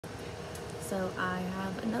So I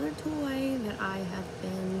have another toy that I have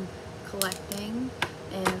been collecting,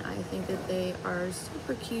 and I think that they are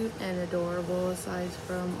super cute and adorable. Aside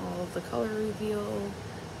from all of the color reveal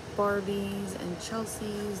Barbies and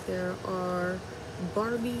Chelseas, there are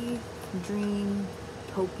Barbie Dreamtopias,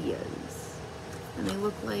 and they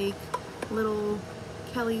look like little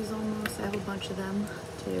Kellys almost. I have a bunch of them.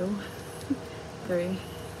 2, 3,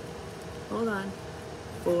 hold on,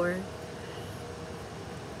 4,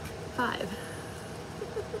 5.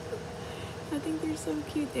 I think they're so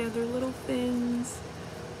cute. They have their little fins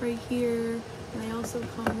right here, and they also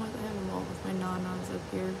come with, I have them all with my nanas up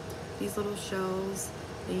here, these little shells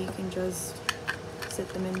that you can just sit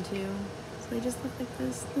them into. So they just look like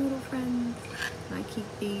this little friends. And I keep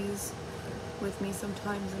these with me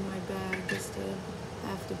sometimes in my bag just to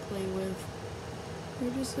have to play with.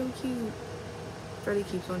 They're just so cute. Freddie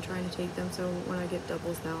keeps on trying to take them, so when I get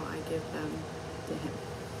doubles now, I give them to him.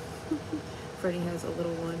 Freddie has a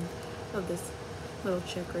little one of this little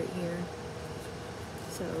chick right here.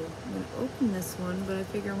 So I'm going to open this one, but I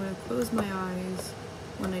figure I'm going to close my eyes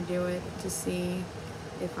when I do it to see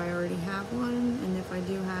if I already have one, and if I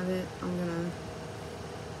do have it, I'm going to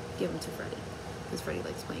give them to Freddie, because Freddie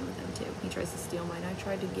likes playing with them too. He tries to steal mine. I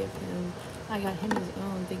tried to give him, I got him his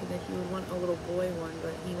own thinking that he would want a little boy one,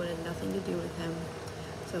 but he wanted nothing to do with him,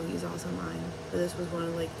 so he's also mine. But this was one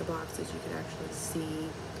of like the boxes you could actually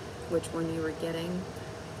see which one you were getting,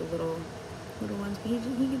 the little ones. But he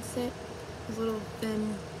could sit, his little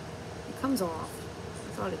fin, it comes off.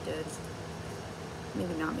 I thought it did.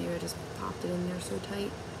 Maybe not, maybe I just popped it in there so tight.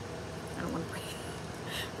 I don't want to break it.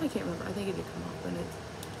 I can't remember. I think it did come off, but it's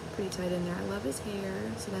pretty tight in there. I love his hair,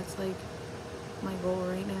 so that's like my goal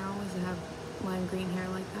right now, is to have lime green hair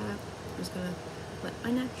like that. I'm just gonna let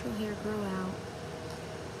my natural hair grow out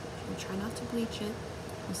and try not to bleach it.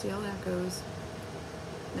 We'll see how that goes.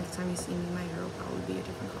 Next time you see me, my hair will probably be a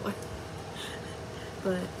different color.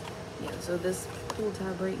 But yeah, so this pull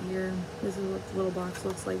tab right here, this is what the little box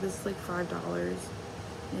looks like. This is like $5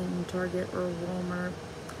 in Target or Walmart,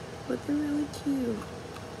 but they're really cute.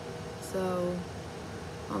 So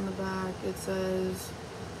on the back it says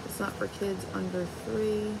it's not for kids under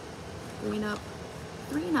 3, 3 and up,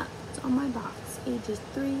 3 and up. It's on my box, ages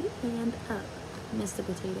 3 and up. Missed the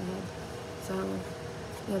potato head. So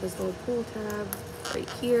you have this little pull tab right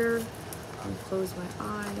here. I'm gonna close my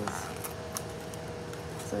eyes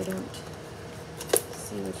so I don't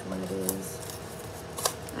see which one it is.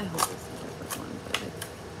 I hope it's a different one, but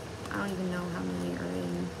I don't even know how many are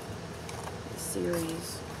in the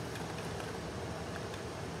series.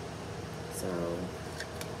 So,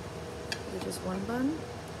 is it just 1 bun?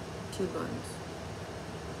 2 buns.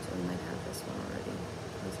 So we might have this one already.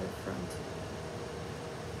 There's our front.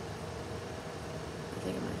 I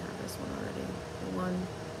think I might have this one already. 1,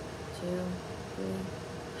 2, 3.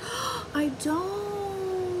 I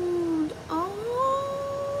don't!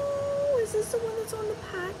 Oh! Is this the one that's on the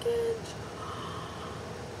package?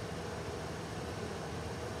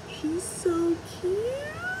 She's so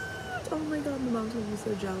cute! Oh my god, my mom's gonna be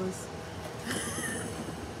so jealous.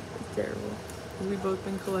 It's terrible. We've both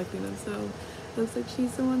been collecting them, so it looks like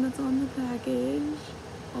she's the one that's on the package.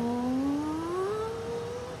 Oh,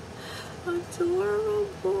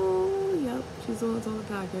 adorable. Yep, she's the one that's on the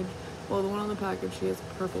package. Well, the one on the package, she has a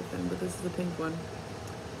purple fin, but this is the pink one.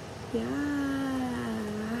 Yes.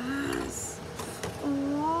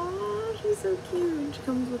 Oh, she's so cute. She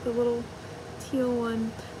comes with a little teal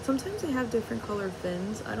one. Sometimes they have different colored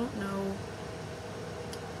fins. I don't know.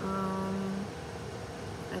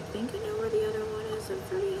 I think I know where the other one is. It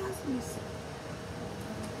already has me.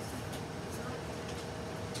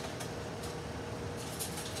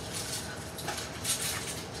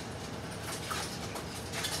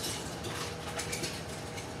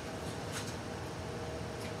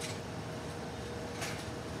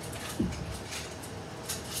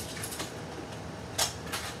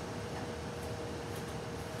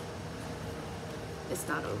 It's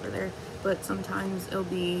not over there, but sometimes it'll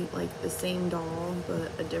be like the same doll but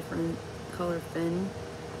a different color fin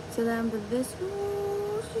to them. But this,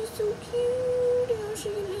 oh, she's so cute. How she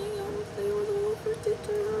can hang out and play with all of her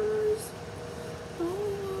sisters.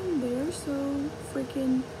 Oh, they're so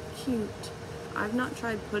freaking cute. I've not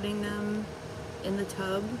tried putting them in the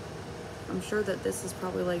tub. I'm sure that this is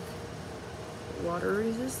probably like water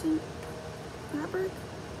resistant fabric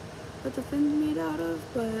that the fin's made out of,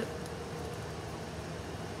 but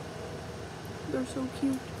they're so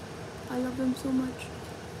cute. I love them so much.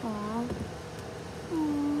 Aww.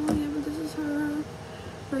 Aww, yeah, but this is her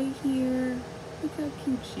right here. Look how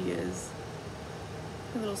cute she is.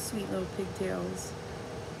 Her little sweet little pigtails.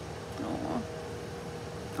 Aww.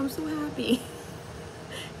 I'm so happy.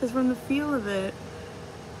 Because from the feel of it,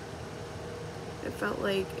 it felt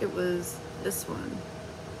like it was this one.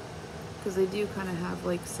 Because they do kind of have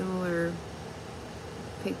like similar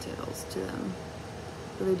pigtails to them.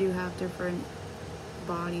 But they do have different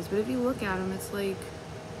bodies. But if you look at them, it's like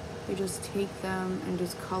they just take them and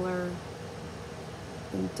just color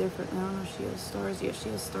in different. I don't know if she has stars. Yeah, she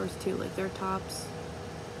has stars too. Like their tops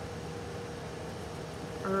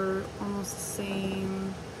are almost the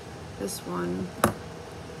same. This one.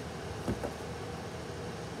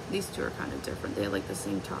 These two are kind of different. They have like the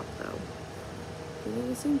same top though. Do they have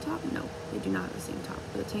the same top? No, they do not have the same top.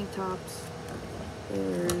 The tank tops,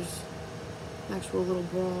 there's actual little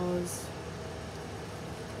bras.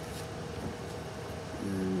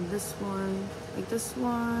 And this one, like this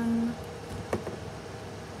one,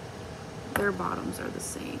 their bottoms are the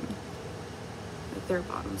same. Like their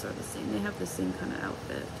bottoms are the same. They have the same kind of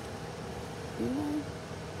outfit. Do they?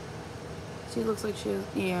 She looks like she has,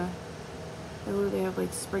 yeah. They have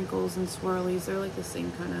like sprinkles and swirlies. They're like the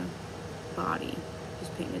same kind of body,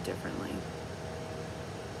 just painted differently.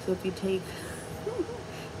 So if you take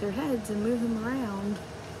their heads and move them around,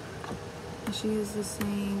 she is the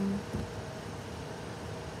same.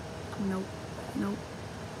 Nope, nope.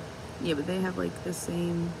 Yeah, but they have like the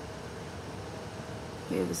same.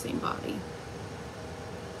 They have the same body.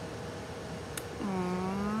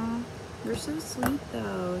 Aww, they're so sweet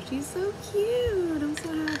though. She's so cute. I'm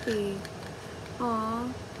so happy. Aw,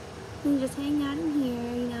 they just hang out in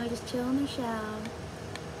here, you know, just chill in their shell,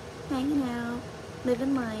 hanging out,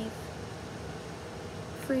 living life,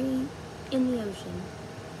 free in the ocean.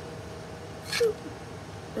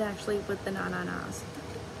 But actually with the na-na-nas.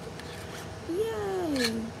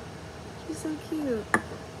 Yay! She's so cute.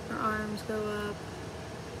 Her arms go up.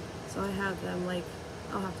 So I have them like,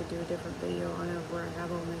 I'll have to do a different video on it where I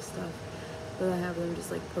have all my stuff. But I have them just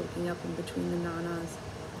like poking up in between the nanas.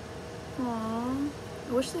 Aww.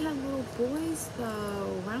 I wish they had little boys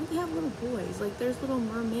though. Why don't they have little boys? Like there's little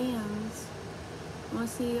mermans. I want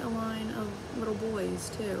to see a line of little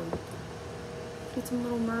boys too. Get some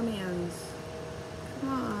little mermans. Come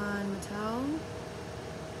on, Mattel.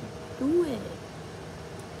 Do it.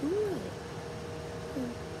 Do it.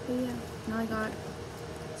 But yeah, now I got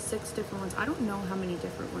 6 different ones. I don't know how many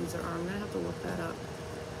different ones there are. I'm gonna have to look that up.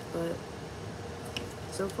 But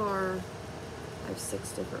so far, I have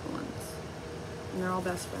 6 different ones. And they're all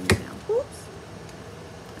best friends now. Oops!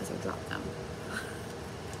 As I drop them.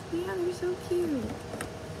 Yeah, they're so cute.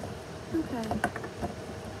 Okay.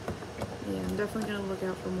 Yeah, I'm definitely gonna look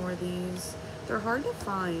out for more of these. They're hard to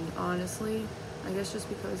find, honestly. I guess just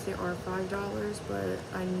because they are $5, but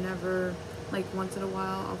I never, like once in a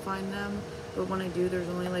while I'll find them. But when I do, there's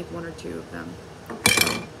only like 1 or 2 of them. So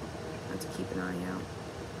I have to keep an eye out.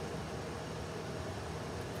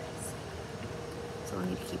 So I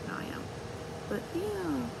need to keep an eye out. But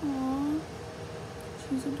yeah, aw,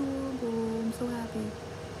 she's adorable. I'm so happy.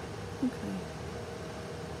 Okay.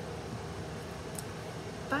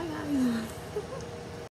 Bye guys.